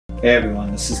Hey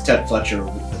everyone, this is Ted Fletcher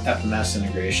with FMS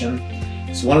Integration.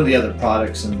 So one of the other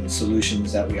products and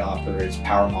solutions that we offer is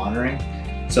power monitoring.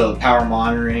 So power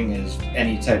monitoring is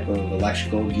any type of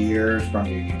electrical gear from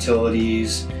your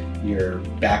utilities, your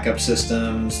backup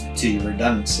systems to your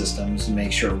redundant systems to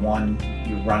make sure one,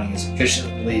 you're running as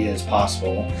efficiently as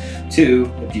possible.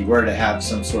 Two, if you were to have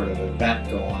some sort of event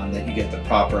go on, that you get the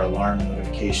proper alarm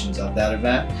notifications of that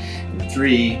event. And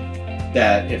three,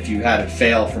 that if you had a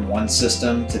fail from one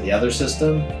system to the other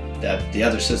system, that the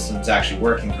other system is actually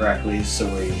working correctly, so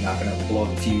you're not going to blow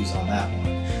the fuse on that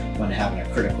one when having a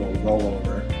critical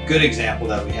rollover. A good example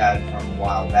that we had from a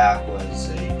while back was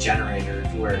a generator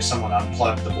where someone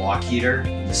unplugged the block heater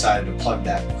and decided to plug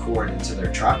that cord into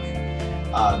their truck.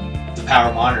 The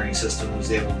power monitoring system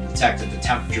was able to detect that the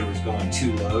temperature was going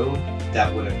too low.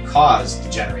 That would have caused the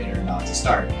generator not to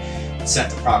start. It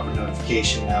sent the proper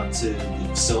notification out to the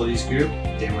facilities group.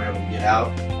 They were able to get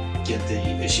out, get the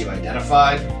issue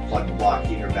identified, plug the block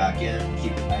heater back in,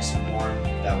 keep it nice and warm.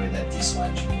 That way that diesel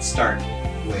engine can start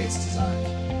the way it's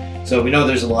designed. So we know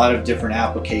there's a lot of different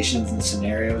applications and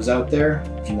scenarios out there.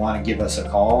 If you want to give us a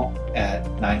call at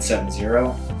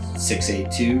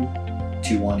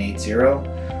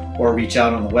 970-682-2180 or reach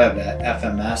out on the web at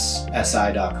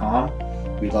fmssi.com.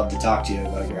 We'd love to talk to you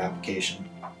about your application.